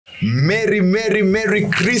Merry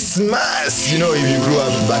Christmas. You know, if you grew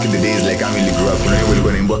up back in the days like I really grew up, you know, we're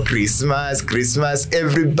going to Christmas,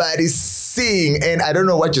 everybody sing. And I don't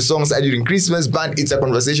know what your songs are during Christmas, but it's a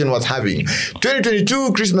conversation worth having.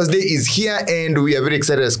 2022 Christmas Day is here, and we are very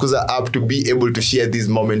excited as Kuza up to be able to share this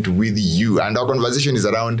moment with you. And our conversation is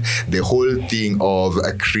around the whole thing of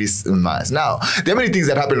Christmas. Now, there are many things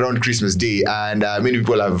that happen around Christmas Day, and many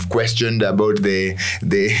people have questioned about the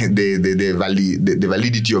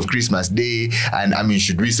validity of Christmas Day, and I mean,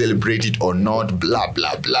 should we celebrate it or not, blah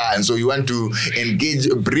blah blah. And so we want to engage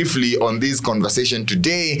briefly on this conversation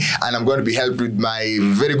today, and I'm going to be helped with my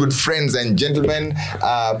very good friends and gentlemen,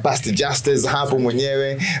 Pastor Justice hapo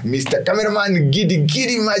mwenyewe, Mr. Cameraman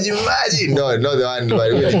Gidi maji, no, not the one,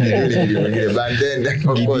 but really, but then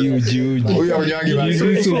of course huyu mwenyewe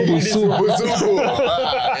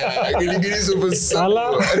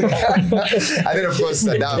and then of course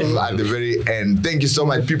Sadam at the very end. Thank you so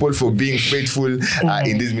much people for being faithful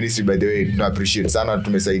in this ministry. By the way, I appreciate sana,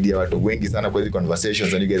 tumesaidia watu wengi sana kwa hizo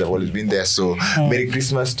conversations, and you guys have always been there. So Merry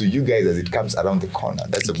Christmas to you guys as it comes around the corner.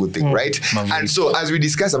 That's a good thing, right? And so as we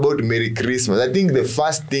discuss about Merry Christmas, I think the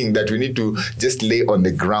first thing that we need to just lay on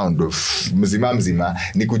the ground of mzima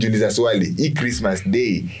ni kujiuliza swali, hii Christmas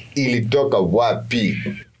Day ilitoka wapi?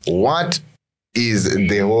 What is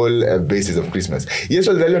the whole basis of Christmas? Yes,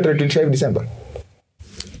 was the 25 December?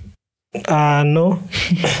 No.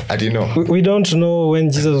 How do you know? We don't know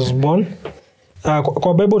when Jesus was born.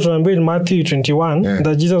 Kwa Bible tunaambiwa in Matthew 21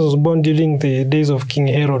 that Jesus was born during the days of King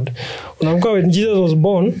Herod. Unakumbuka when Jesus was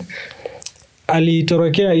born,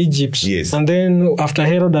 alitorokea Egypt, yes. And then after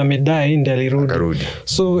Herod amedai ndiye alirudi.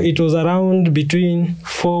 So it was around between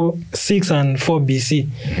 6 and 4 BC.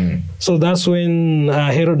 So that's when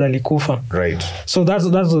Herod alikufa. Right. So that's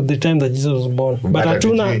the time that Jesus was born. But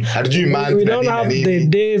we don't have the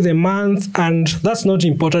day, the month, and that's not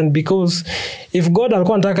important, because if God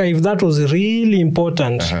alikuwa anataka, if that was really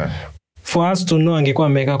important, for us to know, angekuwa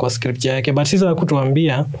ameweka kwa scripture yake, but sisi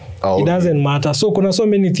hakutuambia. It doesn't matter. So kuna so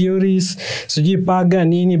many theories, sijui paga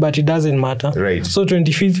nini, but it doesn't matter. Right. So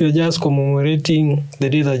 25th we're just commemorating the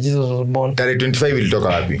day that Jesus was born. Tarehe 25 ilitoka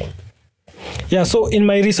wapi? Yeah, so in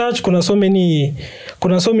my research kuna so many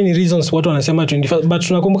reasons watu wanasema 25, but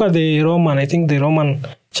tunakumbuka the Roman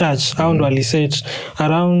Church ndo aliset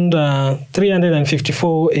around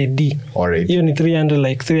 354 AD. Alright. Hiyo ni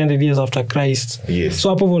 300 years after Christ. Yes. So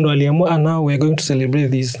hapo ndo aliamua, now we're going to celebrate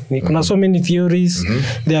this. Kuna so many theories.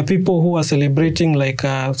 There are people who are celebrating, like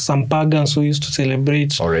some pagans who used to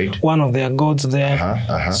celebrate one of their gods there.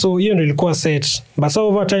 So hiyo ndo ilikuwa set. But so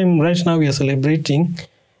over time, right now we are celebrating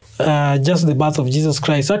just the birth of Jesus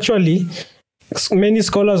Christ. Actually, many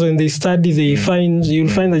scholars, when they study, you'll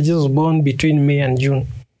find that Jesus was born between May and June.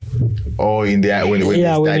 Oh, in the when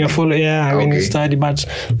you study, but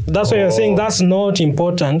that's why you're saying that's not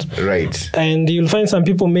important, right? And you'll find some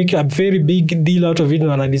people make a very big deal out of it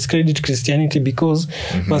when I discredit Christianity, because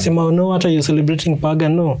no, what are you celebrating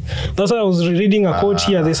pagan? No, that's why I was reading a quote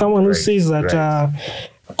here. There's someone who says that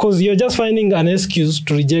because you're just finding an excuse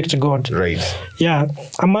to reject God. Right. Yeah.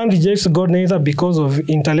 A man rejects God neither because of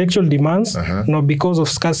intellectual demands, nor because of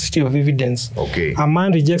scarcity of evidence. Okay. A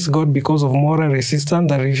man rejects God because of moral resistance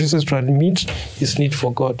that refuses to admit his need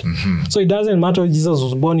for God. So it doesn't matter if Jesus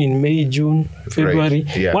was born in May, June, February.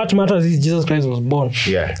 Right. Yeah. What matters is Jesus Christ was born.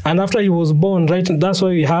 Yeah. And after he was born, right, that's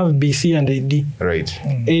why we have BC and AD. Right.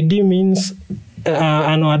 AD means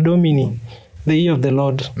Anno Domini, the year of the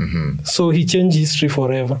Lord. So he changed history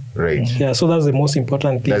forever. Right. Yeah, so that's the most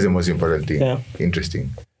important thing. That's the most important thing. Yeah. Interesting.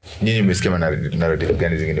 Nyinyi mmesikia narrative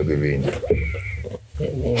gani zingine kwa hivi?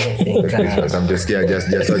 I'm just scared, just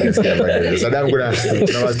scared. Sadam kuna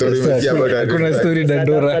story umesikia about kuna story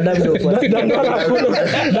Dandora. Dandora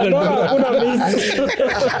kuna miss.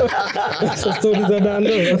 Story za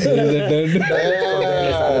Dandora.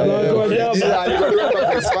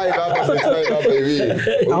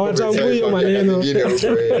 Hawatambui hiyo maneno.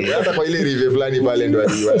 Hata kwa ile rive fulani pale ndo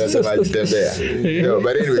wanasema alitembea.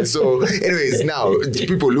 But anyways, now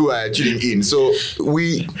people who are tuning in, so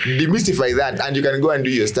we demystify that, and you can go and do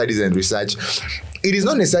your studies and research. It is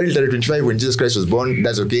not necessarily 25 when Jesus Christ was born.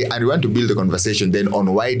 That's okay. And we want to build the conversation then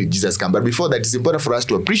on why did Jesus come. But before that, it's important for us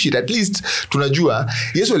to appreciate, at least tunajua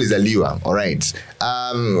Yesu alizaliwa. All right.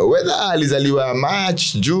 Whether alizaliwa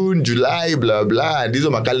March, June, July, blah blah, and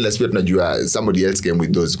hizo makalenda pia tunajua somebody else came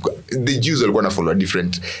with those. The Jews all gonna follow a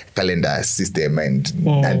different calendar system, and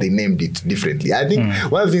they named it differently. I think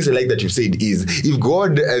one of the things I like that you said is, if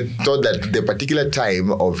God thought that the particular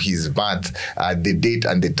time of his birth, the date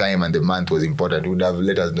and the time and the month was important, would have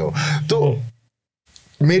let us know. So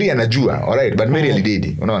Mary anajua, alright, but Mary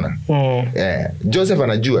alidedi, unaona? Yeah. Joseph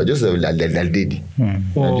anajua, Joseph alidedi.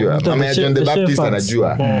 Unajua? Mama John the Baptist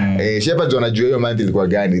anajua. Shepherds wanajua hiyo month ilikuwa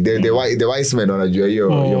gani. The wise men wanajua hiyo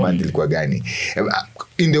month ilikuwa gani.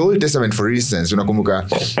 In the Old Testament, for instance, unakumbuka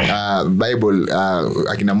Bible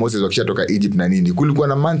akina Moses wakishatoka Egypt na nini, kulikuwa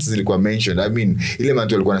na months zilikuwa mentioned. I mean, ile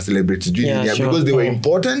month walikuwa na celebrate because they were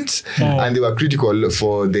important and they were critical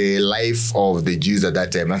for the life of the Jews at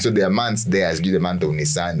that time. And so there are months there, as the month of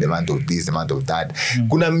Nisan, the month of this, the month of that.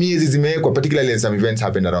 Kuna miezi zimewekwa, particularly some events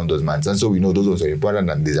happened around those months. And so we know those ones are important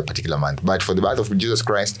and there's a particular month. But for the birth of Jesus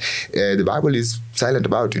Christ, the Bible is silent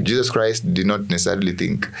about it. Jesus Christ did not necessarily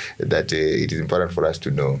think that it is important for us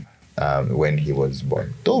to know when he was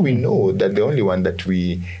born. Though we know that the only one that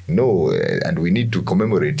we know and we need to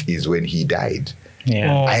commemorate is when he died.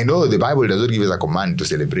 Yeah. I know the Bible does not give us a command to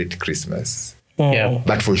celebrate Christmas. Yeah.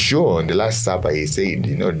 But for sure, on the Last Supper, he said,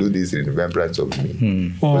 do this in remembrance of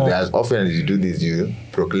me. But as often as you do this, you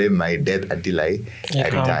proclaim my death until I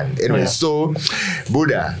return. Anyway, so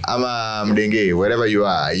Buddha, Ama Mdenge, wherever you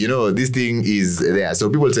are, this thing is there. So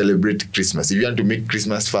people celebrate Christmas. If you want to make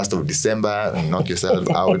Christmas 1st of December, knock yourself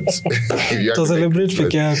out. If you want to celebrate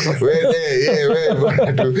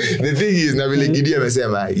the thing is, na vile Gideon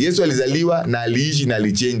amesema, Yesu alizaliwa na aliishi na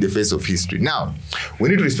alichange the face of history. Now, we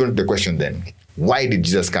need to respond to the question then. Why did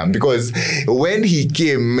Jesus come? Because when he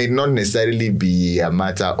came, may not necessarily be a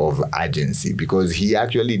matter of urgency, because he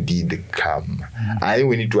actually did come. I think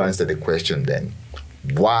we need to answer the question then.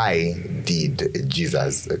 Why did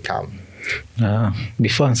Jesus come?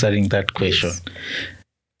 Before answering that question,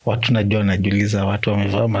 watu najua najuliza watu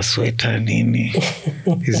wamevaa masweta nini?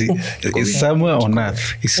 Is somewhere on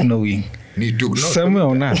earth is snowing. Somewhere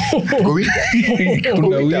on earth.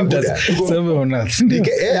 Kuna winter. Somewhere on earth.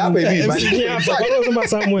 Hapa hivi.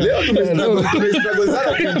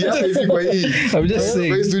 I'm just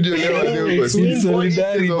saying.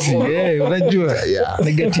 Solidarity. Yeah, unajua.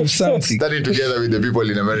 Negative something. Studying together with the people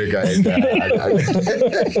in America.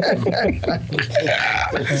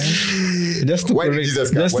 Just to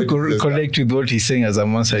correct with what he's saying as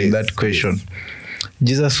I'm answering that question.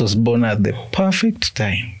 Jesus was born at the perfect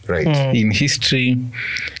time. Right. In history,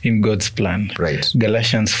 in God's plan. Right.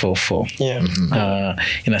 Galatians 4:4. Yeah.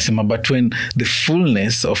 Inasema, but when the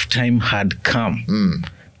fullness of time had come,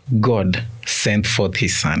 God sent forth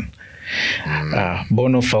his son.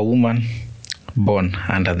 Born of a woman, born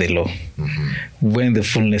under the law. When the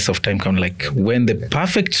fullness of time come, like when the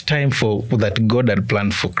perfect time for that God had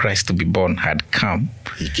planned for Christ to be born had come,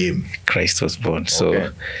 he came. Christ was born.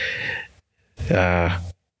 So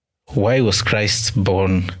why was Christ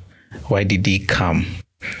born? Why did he come?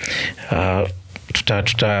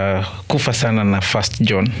 Tutakufa sana na 1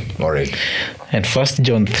 John. All right. And 1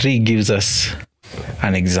 John 3 gives us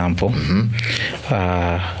an example.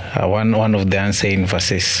 One of the answer in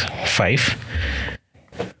verses 5.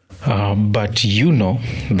 But you know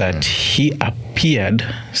that he appeared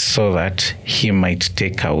so that he might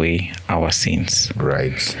take away our sins.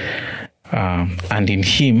 Right. And in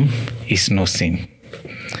him is no sin.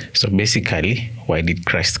 So basically, why did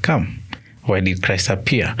Christ come? Why did Christ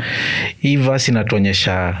appear? Hii verse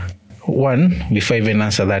inatuonyesha, one, before I even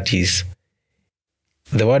answer that, is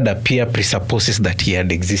the word appear presupposes that he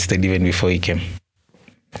had existed even before he came.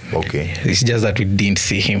 Okay. It's just that we didn't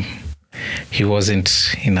see him. He wasn't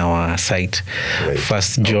in our sight. Right. 1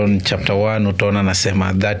 John chapter 1 utaona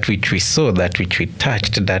nasema, that which we saw, that which we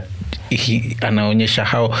touched, that he anaonyesha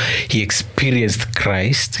how he experienced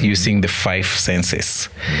Christ using the 5 senses.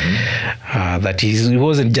 That he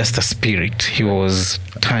wasn't just a spirit, he was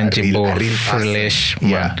tangible, a real flesh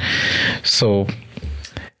man. Yeah. So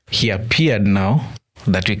he appeared now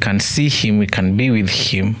that we can see him, we can be with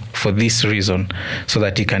him for this reason, so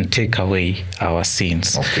that he can take away our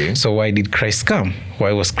sins. Okay. So why did Christ come?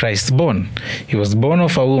 Why was Christ born? He was born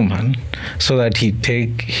of a woman so that he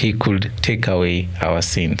could take away our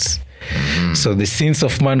sins. So the sins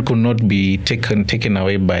of man could not be taken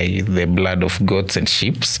away by the blood of goats and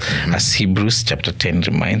sheep, as Hebrews chapter 10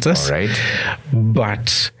 reminds us. All right.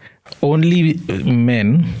 But only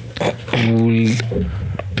men will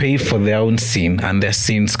pay for their own sin and their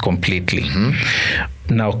sins completely.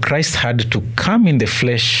 Now Christ had to come in the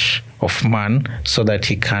flesh of man so that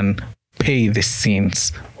he can pay the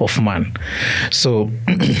sins of man. So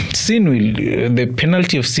the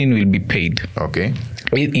penalty of sin will be paid. Okay.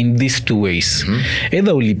 In these 2 ways.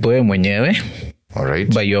 Either ulipoe mwenyewe, all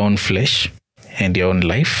right, by your own flesh and your own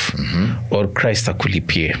life, or Christ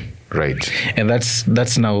akulipie. Right. And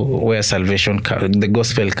that's now where salvation, the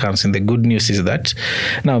gospel comes. And the good news is that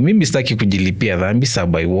now mimi sitaki kujilipia dhambi,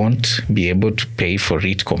 sababu I won't be able to pay for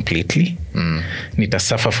it completely. Nita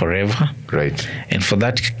suffer forever. Right. And for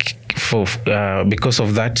that, because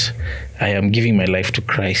of that, I am giving my life to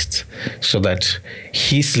Christ so that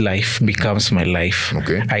his life becomes my life.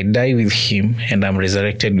 Okay. I die with him and I'm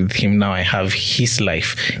resurrected with him. Now I have his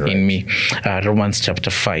life in me. Romans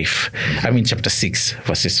chapter 6,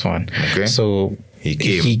 verses 1. Okay. So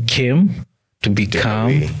he came to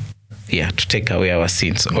become, to take away our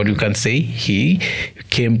sins. Or you can say he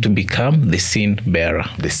came to become the sin bearer.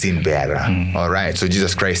 The sin bearer. All right. So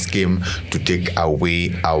Jesus Christ came to take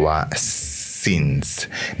away our sins.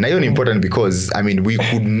 Now, it's important because, we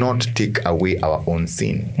could not take away our own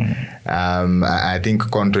sin. I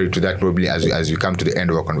think contrary to that, probably as we come to the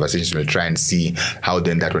end of our conversation, we'll try and see how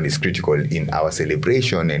then that one is critical in our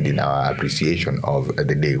celebration and in our appreciation of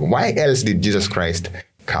the day. Why else did Jesus Christ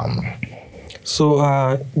come?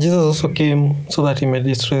 So Jesus also came so that he may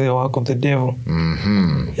destroy the work of the devil.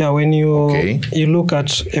 Yeah, when you look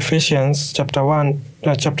at Ephesians chapter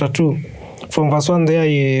 2, from verse 1 there,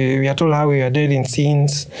 we are told how we are dead in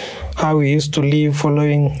sins, how we used to live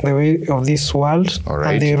following the way of this world,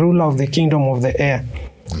 and the ruler of the kingdom of the air,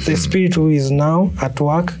 the spirit who is now at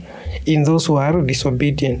work in those who are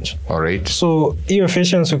disobedient. All right. So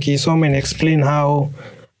Ephesians ukisoma and explain how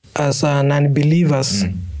as non-believers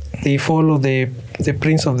they follow the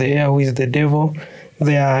prince of the air, who is the devil.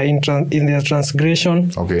 They are in their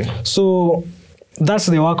transgression. Okay. So that's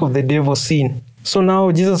the work of the devil, sin. So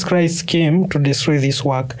now Jesus Christ came to destroy this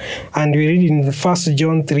work. And we read in 1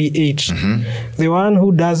 John 3:8, the one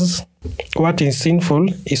who does what is sinful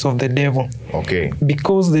is of the devil. Okay.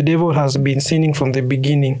 Because the devil has been sinning from the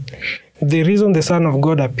beginning. The reason the Son of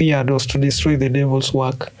God appeared was to destroy the devil's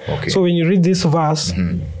work. Okay. So when you read this verse,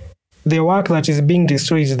 the work that is being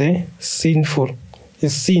destroyed is the sinful,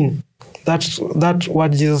 is sin. That's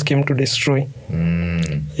what Jesus came to destroy.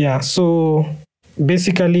 Yeah, so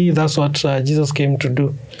basically that's what Jesus came to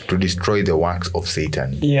do. To destroy the works of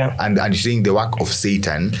Satan. Yeah. And you're saying the work of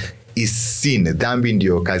Satan is sin. Dhambi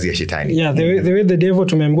ndio kazi ya shetani. Yeah, the way the devil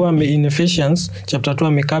tumeambiwa in Ephesians chapter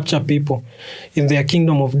 2 may capture people in their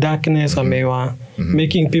kingdom of darkness, amewa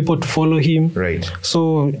making people to follow him. Right.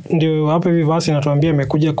 So ndio hapo hivi verse inatuambia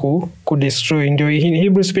amekuja ku destroy. Ndio in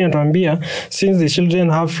Hebrews pia inatuambia since the children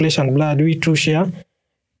have flesh and blood, he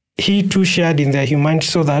too shared in their humanity,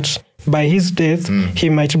 so that by his death he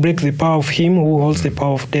might break the power of him who holds the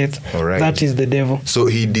power of death. Right. That is the devil. So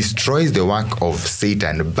he destroys the work of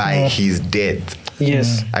Satan by his death.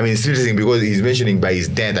 Yes. It's interesting because he's mentioning by his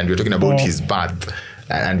death, and we're talking about his birth.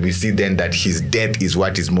 And we see then that his death is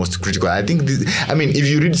what is most critical. I think if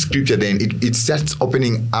you read scripture, then it starts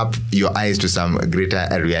opening up your eyes to some greater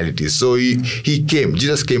realities. So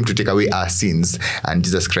Jesus came to take away our sins, and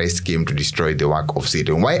Jesus Christ came to destroy the work of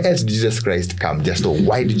Satan. Why else did Jesus Christ come?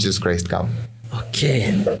 Why did Jesus Christ come?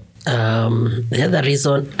 Okay. The other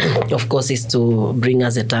reason, of course, is to bring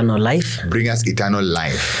us eternal life. Bring us eternal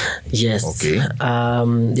life. Yes. Okay.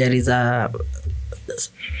 There is a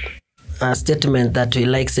statement that we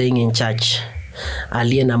like saying in church,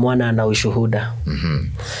 aliye na mwana na ushuhuda.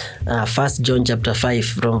 1 John chapter 5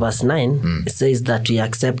 from verse 9 it says that we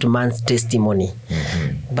accept man's testimony,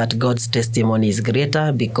 but God's testimony is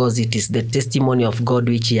greater, because it is the testimony of God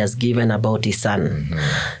which he has given about his son.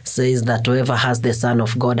 Says that whoever has the Son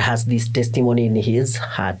of God has this testimony in his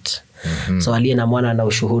heart. So aliye na mwana na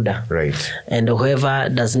ushuhuda. Right. And whoever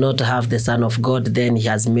does not have the Son of God, then he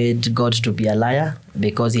has made God to be a liar,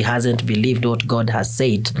 because he hasn't believed what God has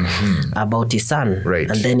said about his son. Right.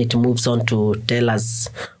 And then it moves on to tell us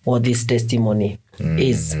what this testimony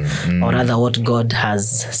is, or rather what God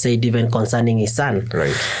has said even concerning his son.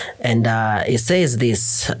 Right. And it says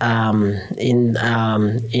this in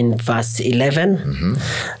verse 11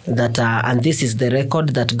 that and this is the record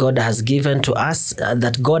that God has given to us,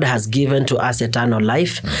 eternal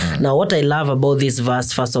life. Now what I love about this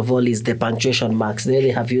verse, first of all, is the punctuation marks.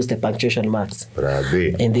 They have used the punctuation marks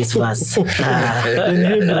in this verse. In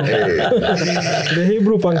Hebrew. The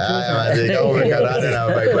Hebrew punctuation.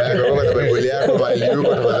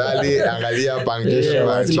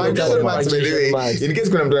 In case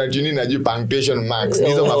kuna mtu anatuni najua punctuation marks.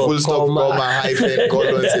 These are my full stop, comma, hyphen,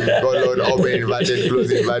 colon, semicolon, open inverted,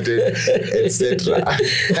 close inverted, etc.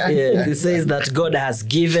 Yes, it says that God has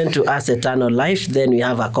given to us eternal life. Then we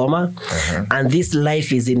have a comma, and this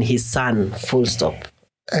life is in his son, full stop.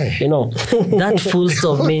 You know, that full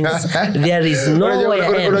stop means there is nowhere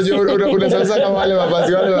else. Little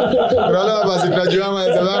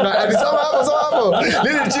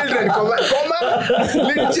children,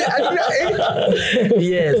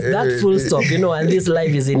 yes, that full stop, you know, and this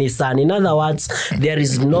life is in his son. In other words, there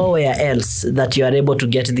is nowhere else that you are able to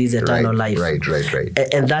get this eternal life. Right.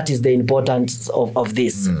 And that is the importance of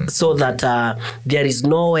this, so that there is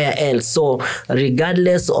nowhere else. So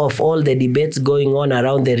regardless of all the debates going on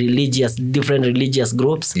around the different religious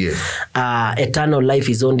groups, eternal life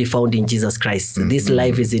is only found in Jesus Christ. This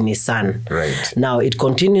life is in his son. Right. Now it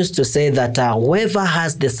continues to say that whoever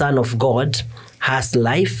has the Son of God has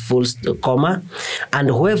life, full comma, and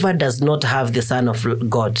whoever does not have the Son of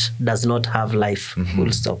God does not have life,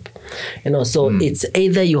 full stop. You know, so it's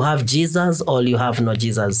either you have Jesus or you have no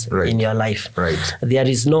Jesus in your life. Right. There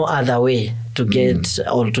is no other way to get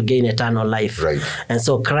or to gain eternal life. Right. And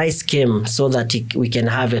so Christ came so that we can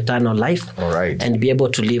have eternal life and be able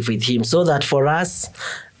to live with him. So that for us,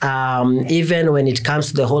 even when it comes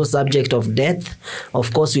to the whole subject of death,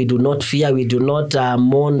 of course, we do not fear, we do not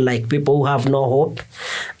mourn like people who have no hope.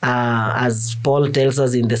 As Paul tells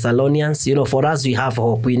us in Thessalonians, you know, for us, we have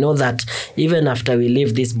hope. We know that even after we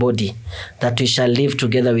leave this body, that we shall live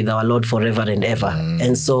together with our Lord forever and ever.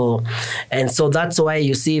 And so that's why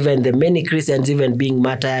you see even the many Christians even being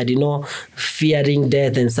martyred, you know, fearing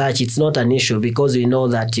death and such. It's not an issue because we know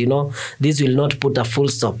that, you know, this will not put a full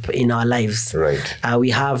stop in our lives. Right. We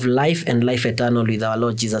have life and life eternal with our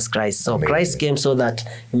Lord Jesus Christ. So Christ came so that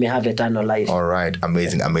we may have eternal life. All right.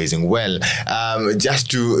 Amazing. Well, just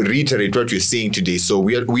to reiterate what we're saying today, so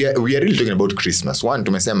we are really talking about Christmas. One,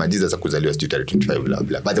 tumesema Jesus akuzaliwa tarehe 25 blah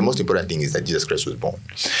blah. But the most important thing is that Jesus Christ was born.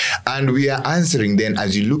 And we are answering then,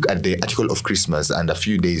 as you look at the article of Christmas, and a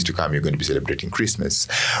few days to come you're going to be celebrating Christmas.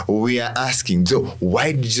 We are asking, so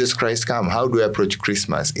why did Jesus Christ come? How do I approach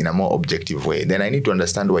Christmas in a more objective way? Then I need to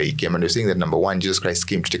understand why he came. And we're saying that number one, Jesus Christ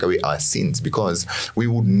came to take away our sins, because we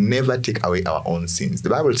would never take away our own sins. The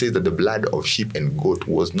Bible says that the blood of sheep and goat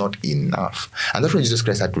was not enough, and that's why Jesus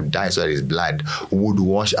Christ had to die, so that his blood would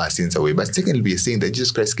wash our sins away. But secondly, we are saying that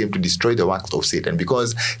Jesus Christ came to destroy the works of Satan,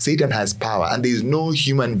 because Satan has power, and there is no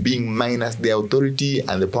human being minus the authority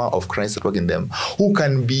and the power of Christ at work in them who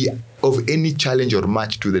can be of any challenge or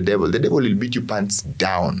match to the devil. The devil will beat you pants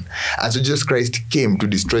down. And so Jesus Christ came to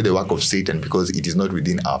destroy the work of Satan, because it is not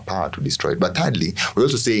within our power to destroy it. But thirdly, we're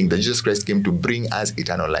also saying that Jesus Christ came to bring us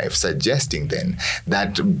eternal life, suggesting then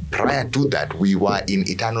that prior to that, we were in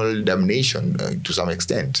eternal damnation to some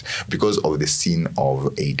extent because of the sin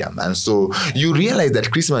of Adam. And so you realize that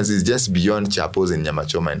Christmas is just beyond chapels and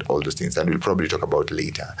nyamachoma and all those things, and we'll probably talk about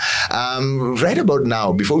later. Right about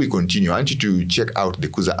now, before we continue, I want you to check out the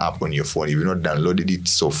Kuza app on your phone. If you've not downloaded it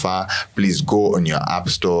so far, please go on your app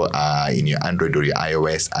store in your Android or your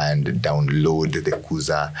iOS and download the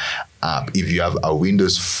Kuza app. If you have a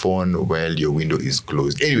Windows phone, well, your window is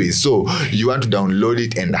closed. Anyway, so you want to download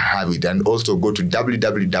it and have it, and also go to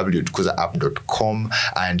www.kuzaapp.com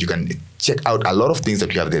and you can check out a lot of things that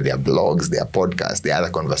we have there. There are blogs, there are podcasts, there are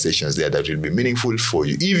other conversations there that will be meaningful for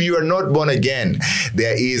you. If you are not born again,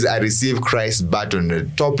 there is a Receive Christ button in the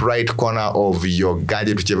top right corner of your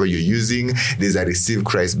gadget, whichever you're using. There's a Receive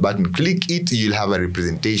Christ button. Click it, you'll have a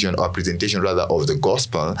presentation of the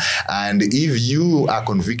gospel. And if you are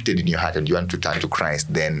convicted in your heart and you want to turn to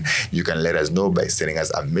Christ, then you can let us know by sending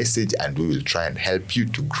us a message, and we will try and help you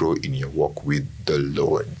to grow in your walk with the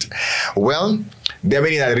Lord. Well, there are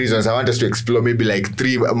many other reasons. I want us to explore maybe like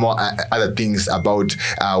 3 more other things about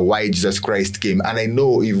why Jesus Christ came. And I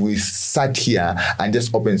know if we sat here and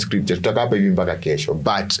just open scripture,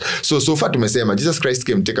 but so far tumesema Jesus Christ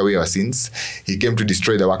came to take away our sins. He came to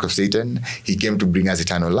destroy the work of Satan. He came to bring us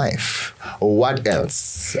eternal life. What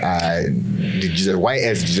else? Why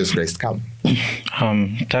else did Jesus Christ come?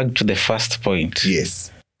 Tag to the first point.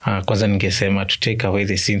 Yes. Kwanza ningesema to take away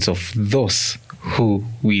the sins of those who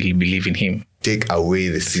will believe in him. Take away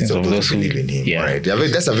the sins of those who believe in him. Yeah. Right.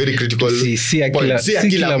 That's a very critical point. Si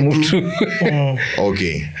kila mtu.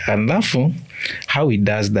 Okay. And therefore, how he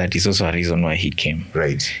does that is also a reason why he came.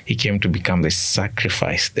 Right. He came to become the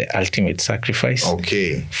sacrifice, the ultimate sacrifice.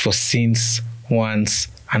 Okay. For sins once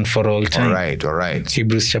and for all time. All right.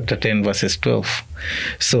 Hebrews chapter 10 verses 12.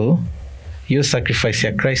 So, your sacrifice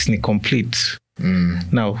ya Christ ni complete.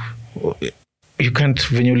 Now, you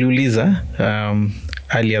can't, when you uliuliza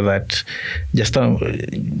earlier that just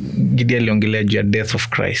Gideon aliongelea juu ya death of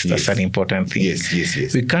Christ. That's an important thing.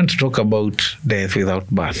 Yes. We can't talk about death without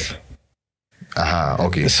birth.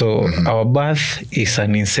 Okay. So our birth is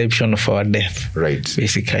an inception of our death. Right.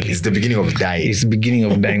 Basically. It's the beginning of dying. It's the beginning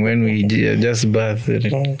of dying. When we just birth,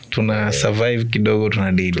 tuna survive kidogo,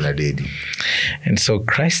 tuna dead. And so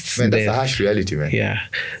Christ's death. That's a harsh reality, man. Yeah.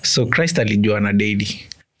 So Christ alijua na daily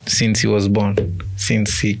since he was born,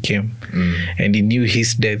 since he came. And he knew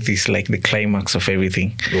his death is like the climax of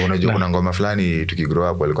everything. Unajua kuna ngoma fulani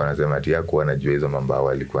tukigrow up walikuwa wanasema ati yako anajua hizo mambo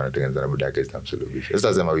walikuwa wanatengeneza na budake zitamsulubisha.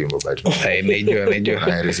 Sasa sema wimbo but. Najua.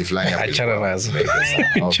 Na resi fulani hapo. Achana nazo.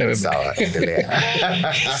 Sawa,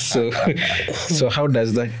 endelea. So how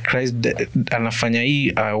does that Christ anafanya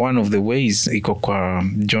hii one of the ways iko kwa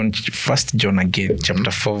First John again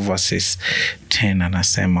chapter 4 verses 10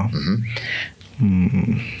 anasema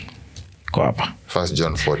First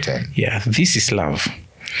John 4:10. Yeah, this is love.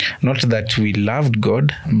 Not that we loved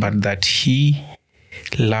God, but that he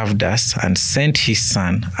loved us and sent his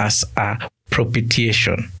son as a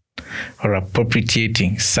propitiation or a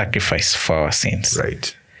propitiating sacrifice for our sins.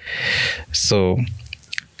 Right. So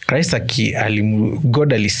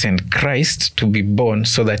God sent Christ to be born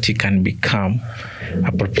so that he can become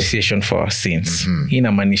a propitiation for our sins.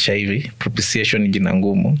 Inamaanisha hivi, propitiation ni jina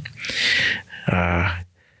ngumu.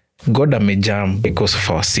 God amejam because of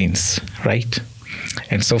our sins, right?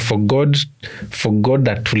 And so for God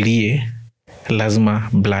atulie, lazima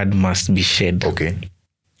blood must be shed. Okay.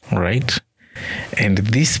 Right? And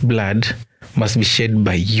this blood must be shed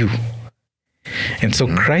by you. And so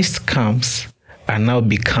Christ comes and now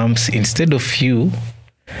becomes, instead of you,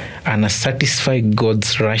 and satisfy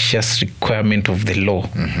God's righteous requirement of the law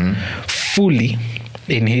fully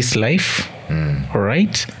in his life,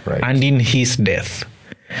 right? And in his death.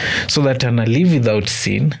 So that ana live without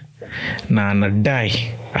sin na ana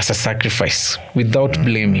die as a sacrifice without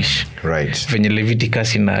blemish. Right. Venye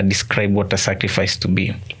Leviticus ina describe what a sacrifice to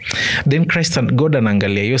be. Then Christ and God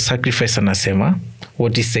anaangalia hiyo sacrifice anasema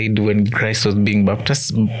what he said when Christ was being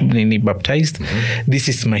baptized, this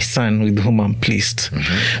is my son with whom I'm pleased.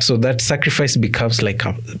 So that sacrifice becomes like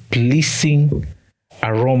a pleasing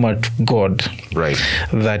aroma to God. Right.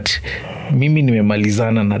 That mimi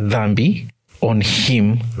nimemalizana na dhambi on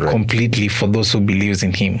him completely for those who believe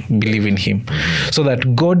in him. So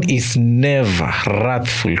that God is never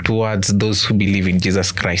wrathful towards those who believe in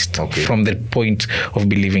Jesus Christ from the point of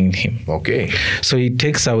believing in him. Okay. So he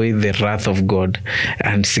takes away the wrath of God.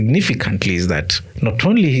 And significantly is that not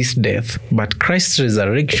only his death, but Christ's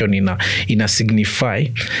resurrection in a signify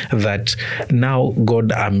that now God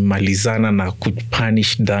amalizana na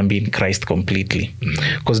punish dhambi in Christ completely.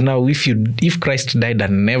 Because now if Christ died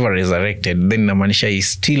and never resurrected, then Namanisha is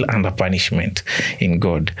still under punishment in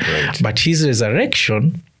God. Right. But his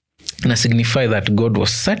resurrection signify that God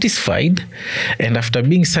was satisfied, and after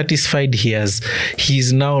being satisfied,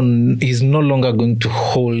 he's no longer going to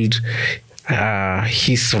hold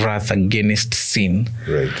his wrath against sin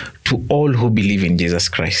to all who believe in Jesus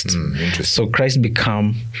Christ. So Christ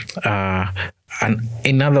become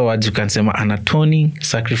in other words, you can say an atoning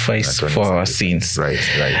sacrifice for our sins. Right.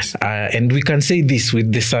 And we can say this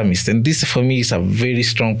with the psalmist, and this for me is a very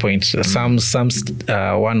strong point. Psalms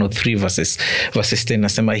 103 verses 10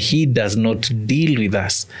 nasema, he does not deal with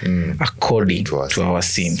us according to our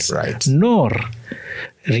sins, nor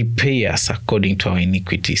repay us according to our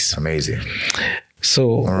iniquities. Amazing.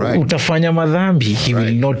 So utafanya madhambi, he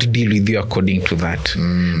will not deal with you according to that,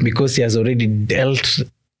 because he has already dealt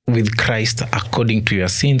with Christ according to your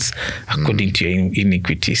sins, according to your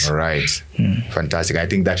iniquities. All right. Fantastic. I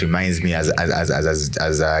think that reminds me, as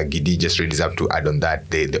Gidi just read, is up to add on that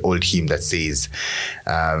the old hymn that says,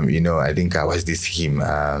 I think was this hymn,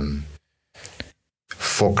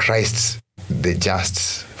 for Christ the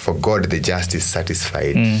just, for God the just is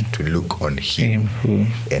satisfied to look on him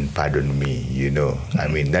and pardon me. I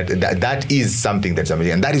mean that is something that's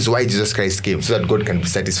amazing, and that is why Jesus Christ came, so that God can be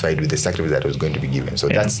satisfied with the sacrifice that was going to be given. So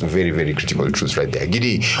that's very, very critical truth right there.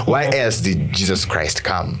 Gidi, why else did Jesus Christ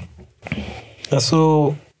come?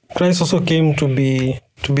 So Christ also came to be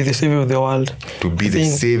the savior of the world. To be the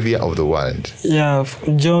savior of the world. Yeah,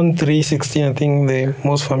 John 3:16, I think the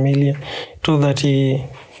most familiar, told that he,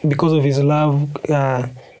 because of his love,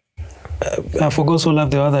 for God so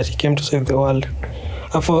loved the world that he came to save the world.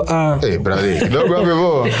 For God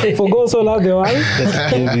so loved the world.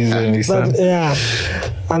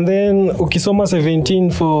 And then ukisoma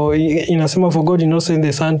 17, inasema for God did not send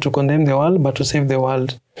the son to condemn the world but to save the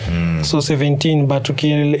world. So 17, but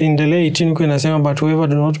ukiendelea 18 uko inasema but whoever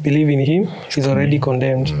do not believe in him is already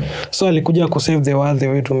condemned. So alikuja kusave the world the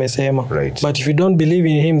way tumesema. Right. But if you don't believe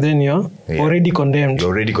in him then you're already condemned.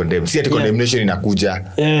 You're already condemned. See, condemnation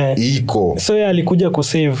inakuja. Iko. So alikuja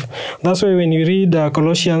kusave. That's why when you read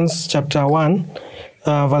Colossians chapter 1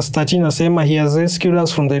 verse 13 asema, he has rescued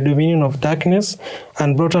us from the dominion of darkness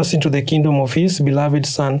and brought us into the kingdom of his beloved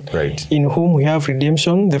son, in whom we have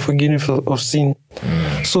redemption, the forgiveness of sin.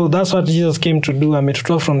 So that's what Jesus came to do.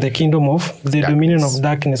 Ametutoa from the kingdom of the dominion of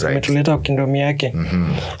darkness. Ametuleta kingdom yake.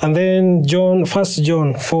 And then 1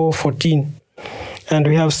 John 4:14. And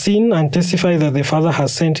we have seen and testify that the Father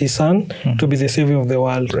has sent his Son to be the Savior of the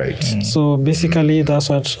world. So basically, that's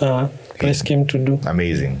what Christ came to do.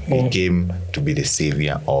 Amazing. He came to be the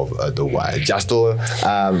Savior of the world. Just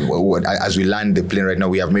as we land the plane right now,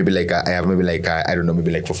 we have maybe like I don't know,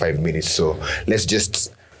 maybe like for 5 minutes. So let's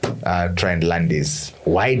just try and land this.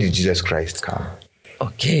 Why did Jesus Christ come?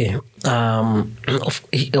 Okay.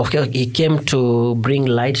 He came to bring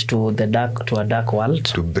light to a dark world.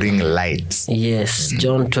 To bring light. Yes.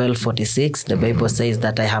 John 12:46, the Bible says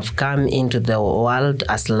that I have come into the world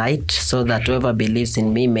as light, so that whoever believes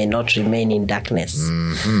in me may not remain in darkness.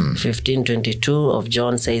 15:22 of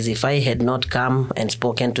John says, if I had not come and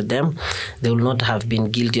spoken to them, they would not have been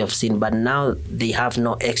guilty of sin, but now they have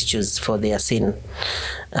no excuse for their sin.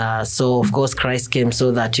 So of course Christ came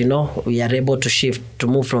so that, we are able to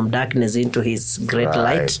move from darkness into his great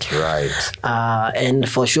light. And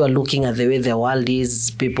for sure, looking at the way the world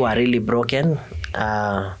is, people are really broken,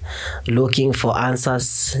 looking for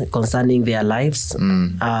answers concerning their lives.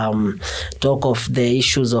 Talk of the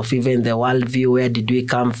issues of even the worldview. Where did we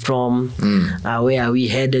come from? Where are we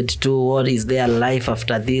headed to? What is their life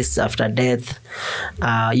after this, after death?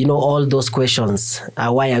 All those questions.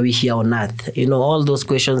 Why are we here on earth? All those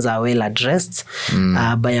questions are well addressed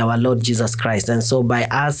by our Lord Jesus Christ. And so by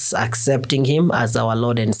us accepting him as our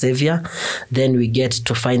Lord and Savior, then we get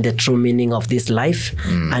to find the true meaning of this life.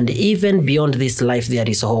 And even beyond this life, there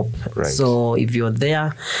is hope. So if you're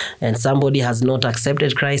there and somebody has not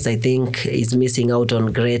accepted Christ, I think is missing out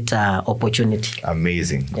on great opportunity.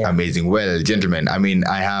 Amazing. Well, gentlemen, I mean,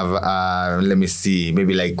 I have, let me see,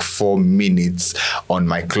 maybe like 4 minutes on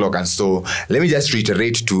my clock. And so let me just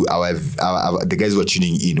reiterate to the guys who are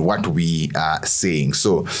tuning in what we are saying.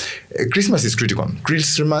 So Christmas is critical.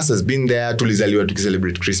 Christmas has been there to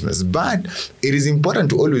celebrate Christmas, but it is important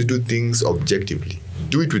to always do things objectively.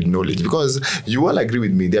 Do it with knowledge, because you all agree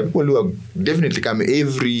with me. There are people who are definitely come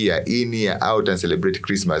every year, in, year out, and celebrate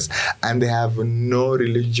Christmas, and they have no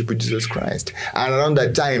relationship with Jesus Christ. And around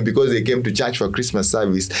that time, because they came to church for Christmas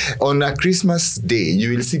service, on a Christmas day, you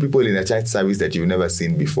will see people in a church service that you've never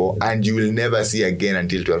seen before, and you will never see again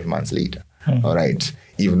until 12 months later. All right.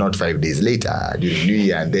 If not 5 days later during New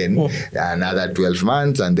Year, and then another 12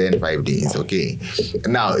 months, and then 5 days. Okay.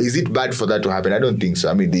 Now, is it bad for that to happen? I don't think so.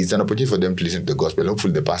 I mean, it's an opportunity for them to listen to the gospel.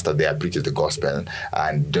 Hopefully, the pastor there preaches the gospel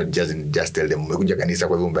and doesn't just tell them,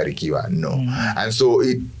 no. And so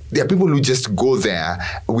there are people who just go there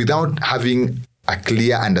without having a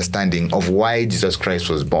clear understanding of why Jesus Christ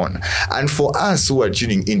was born. And for us who are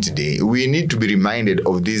tuning in today, we need to be reminded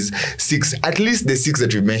of these 6, at least the 6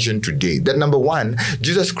 that we mentioned today. That number 1,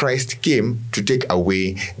 Jesus Christ came to take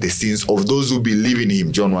away the sins of those who believe in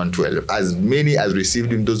him, John 1:12. As many as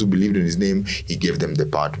received him, those who believed in his name, he gave them the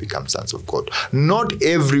power to become sons of God. Not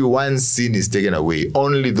everyone's sin is taken away,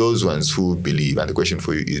 only those ones who believe. And the question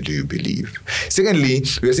for you is, do you believe? Secondly,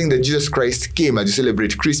 we are saying that Jesus Christ came as you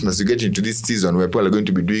celebrate Christmas, you get into this season where people are going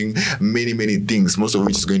to be doing many, many things, most of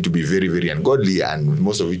which is going to be very, very ungodly, and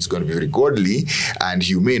most of which is going to be very godly and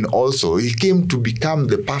humane also. He came to become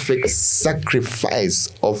the perfect sacrifice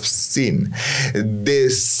of sin, the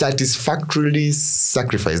satisfactory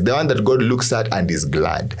sacrifice, the one that God looks at and is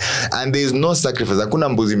glad. And there is no sacrifice, hakuna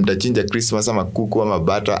mbuzi mtachinja Christmas ama kuku ama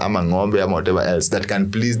bata ama ng'ombe ama whatever else that can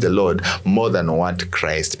please the Lord more than what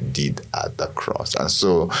Christ did at the cross. And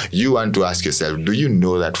so you want to ask yourself, do you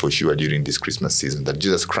know that for sure during this Christmas season, that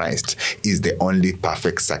Jesus Christ is the only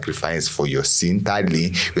perfect sacrifice for your sin?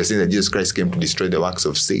 Thirdly, we are saying that Jesus Christ came to destroy the works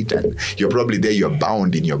of Satan. You're probably there, you're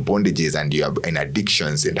bound in your bondages and you are in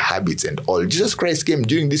addictions and habits and all. Jesus Christ came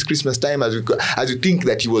during this Christmas time, as you think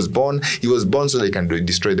that he was born so that he can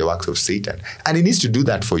destroy the works of Satan. And he needs to do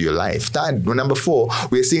that for your life. Third, number 4,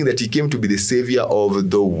 we are saying that he came to be the Savior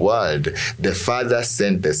of the world. The Father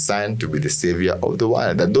sent the Son to be the Savior Savior of the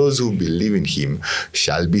world, that those who believe in him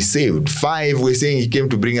shall be saved. 5, we're saying he came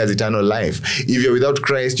to bring us eternal life. If you're without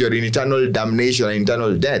Christ, you're in eternal damnation and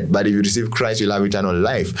eternal death. But if you receive Christ, you'll have eternal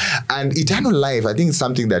life. And eternal life, I think, is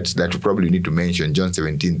something that we probably need to mention. John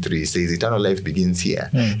 17:3 says, eternal life begins here.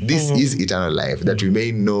 This is eternal life, that we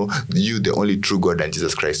may know you, the only true God, and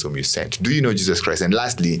Jesus Christ whom you sent. Do you know Jesus Christ? And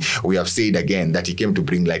lastly, we have said again that he came to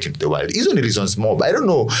bring light into the world. Hizo ni reasons more, but I don't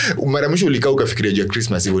know, mara mwisho ulikaa ukafikiria juu ya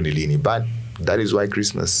Christmas hivyo ni lini, but that is why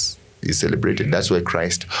Christmas is celebrated. That's why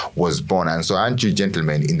Christ was born. And so, aren't you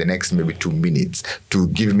gentlemen, in the next maybe 2 minutes, to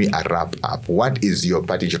give me a wrap up? What is your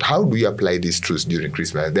parting shot? How do you apply these truths during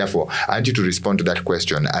Christmas? Therefore, I want you to respond to that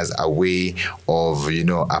question as a way of,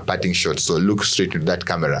 a parting shot. So look straight into that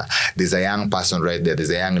camera. There's a young person right there. There's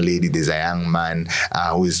a young lady. There's a young man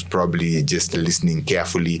who is probably just listening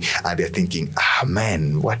carefully, and they're thinking,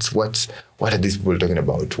 man, what are these people talking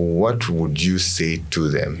about? What would you say to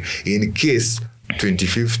them in case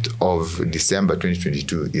 25th of December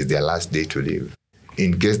 2022 is their last day to live,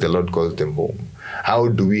 in case the Lord calls them home? How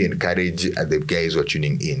do we encourage the guys who are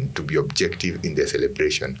tuning in to be objective in their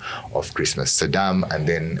celebration of Christmas? Saddam, and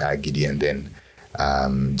then Gideon, then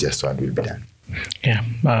just one will be done.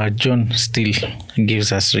 Yeah, John still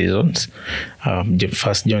gives us reasons. 1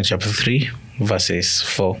 John chapter 3, verses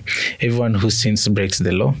 4. Everyone who sins breaks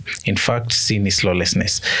the law. In fact, sin is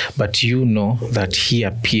lawlessness. But you know that he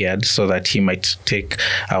appeared so that he might take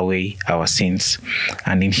away our sins.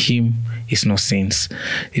 And in him is no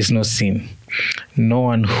sin. No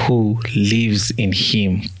one who lives in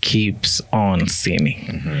him keeps on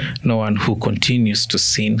sinning. No one who continues to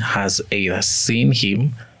sin has either seen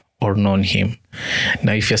him or known him.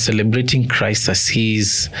 Now, if you're celebrating Christ as he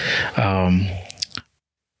is,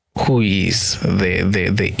 who is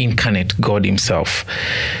the incarnate God himself,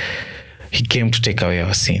 he came to take away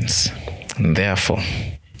our sins. And therefore,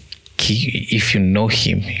 if you know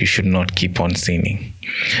him, you should not keep on sinning.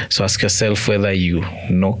 So ask yourself whether you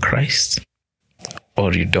know Christ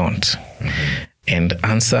or you don't. And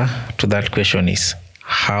answer to that question is,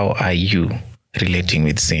 how are you relating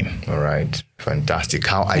with sin? All right. Fantastic.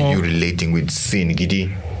 How are you relating with sin,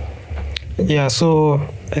 Gidi? Yeah, so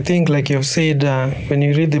I think, like you've said, when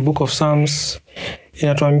you read the book of Psalms,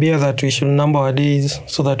 inatuambia that we should number our days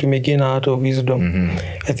so that we may gain a heart of wisdom.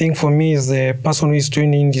 I think for me, as the person who is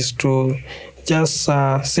tuning is to just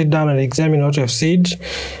sit down and examine what you have said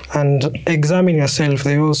and examine yourself.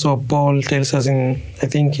 They also, Paul tells us in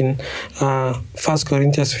 1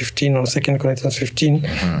 Corinthians 15 or 2 Corinthians 15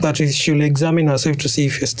 that we should examine ourselves to see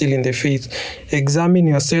if you're still in the faith. Examine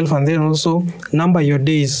yourself and then also number your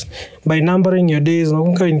days. By numbering your days,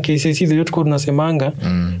 in cases, 12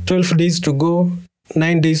 days to go,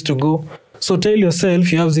 9 days to go. So tell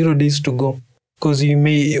yourself you have 0 days to go. Because you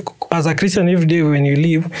may, as a Christian, every day when you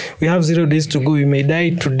live, we have 0 days to go. You may die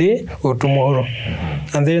today or tomorrow.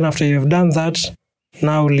 And then after you've done that,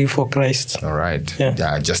 now live for Christ. All right.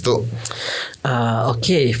 Yeah. Justo.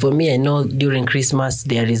 Okay, for me, I know during Christmas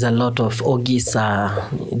there is a lot of orgies,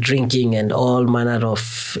 drinking and all manner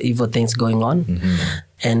of evil things going on.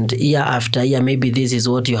 And year after year, maybe this is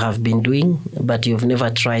what you have been doing, but you've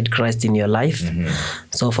never tried Christ in your life.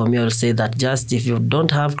 So for me, I'll say that just if you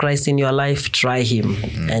don't have Christ in your life, try him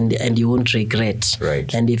and you won't regret.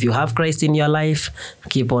 Right. And if you have Christ in your life,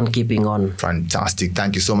 keep on keeping on. Fantastic.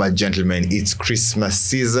 Thank you so much, gentlemen. It's Christmas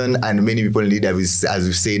season and many people indeed, as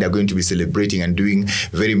we said, are going to be celebrating and doing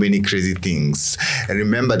very many crazy things. And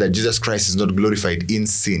remember that Jesus Christ is not glorified in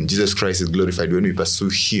sin. Jesus Christ is glorified when we pursue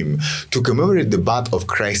him. To commemorate the birth of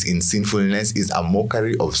Christ in sinfulness is a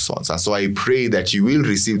mockery of sorts. And so I pray that you will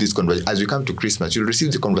receive this conversation. As we come to Christmas, you'll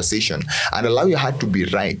receive the conversation and allow your heart to be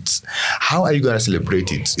right. How are you going to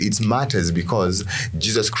celebrate it? It matters because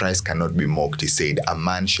Jesus Christ cannot be mocked. He said, a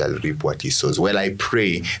man shall reap what he sows. Well, I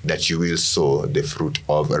pray that you will sow the fruit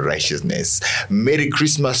of righteousness. Merry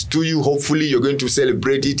Christmas to you. Hopefully, you're going to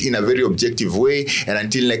celebrate it in a very objective way. And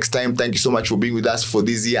until next time, thank you so much for being with us for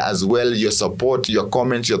this year as well. Your support, your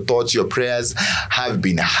comments, your thoughts, your prayers have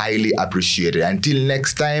been highly appreciated. Until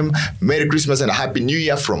next time, Merry Christmas and a Happy New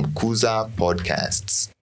Year from Kuza Podcasts.